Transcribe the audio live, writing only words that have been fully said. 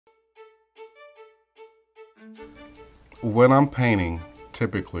When I'm painting,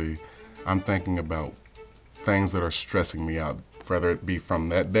 typically, I'm thinking about things that are stressing me out, whether it be from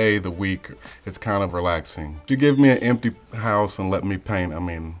that day, the week. It's kind of relaxing. If you give me an empty house and let me paint, I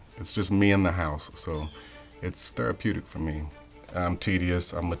mean, it's just me in the house, so it's therapeutic for me. I'm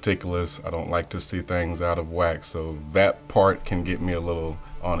tedious, I'm meticulous, I don't like to see things out of whack, so that part can get me a little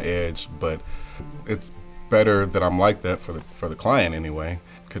on edge, but it's better that I'm like that for the client anyway.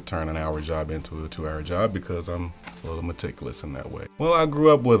 Could turn an hour job into a 2-hour job because I'm a little meticulous in that way. Well, I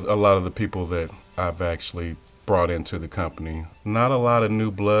grew up with a lot of the people that I've actually brought into the company. Not a lot of new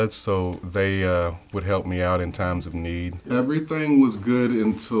blood, so they would help me out in times of need. Everything was good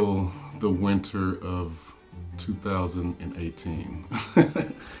until the winter of 2018.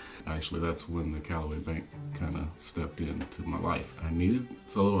 Actually, that's when the Callaway Bank kind of stepped into my life. I needed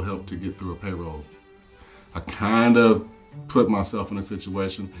a little help to get through a payroll. I kind of put myself in a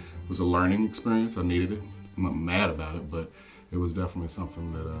situation. It was a learning experience. I needed it. I'm not mad about it, but it was definitely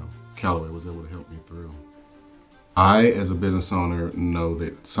something that Callaway was able to help me through. I, as a business owner, know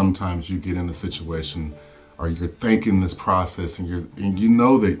that sometimes you get in a situation or you're thinking this process and you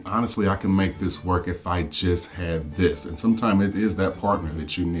know that, honestly, I can make this work if I just had this. And sometimes it is that partner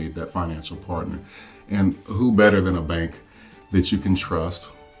that you need, that financial partner. And who better than a bank that you can trust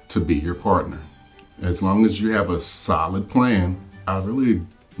to be your partner? As long as you have a solid plan, I really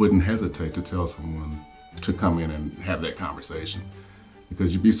wouldn't hesitate to tell someone to come in and have that conversation,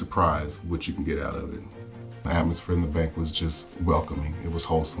 because you'd be surprised what you can get out of it. The atmosphere in the bank was just welcoming. It was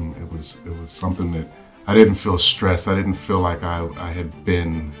wholesome. It was something that I didn't feel stressed. I didn't feel like I had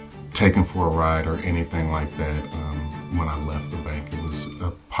been taken for a ride or anything like that when I left the bank. It was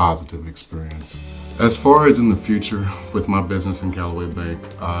a positive experience. As far as in the future with my business in Callaway Bank,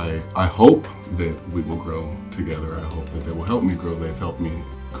 I hope that we will grow together. I hope that they will help me grow. They've helped me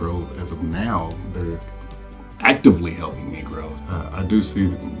grow as of now. They're actively helping me grow. I do see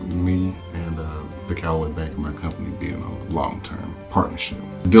me and the Callaway Bank and my company being a long-term partnership.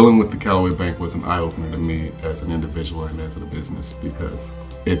 Dealing with the Callaway Bank was an eye-opener to me as an individual and as a business, because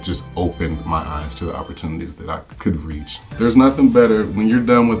it just opened my eyes to the opportunities that I could reach. There's nothing better, when you're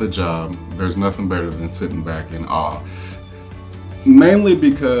done with a job, there's nothing better than sitting back in awe. Mainly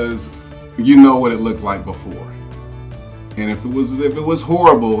because you know what it looked like before. And if it was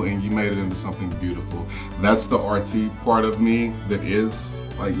horrible and you made it into something beautiful, that's the artsy part of me that is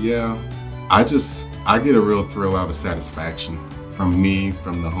like, yeah, I get a real thrill out of satisfaction from me,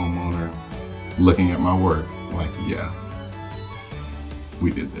 from the homeowner, looking at my work, like, yeah,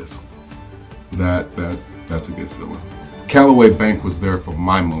 we did this. That's a good feeling. Callaway Bank was there for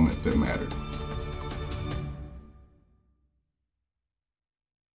my moment that mattered.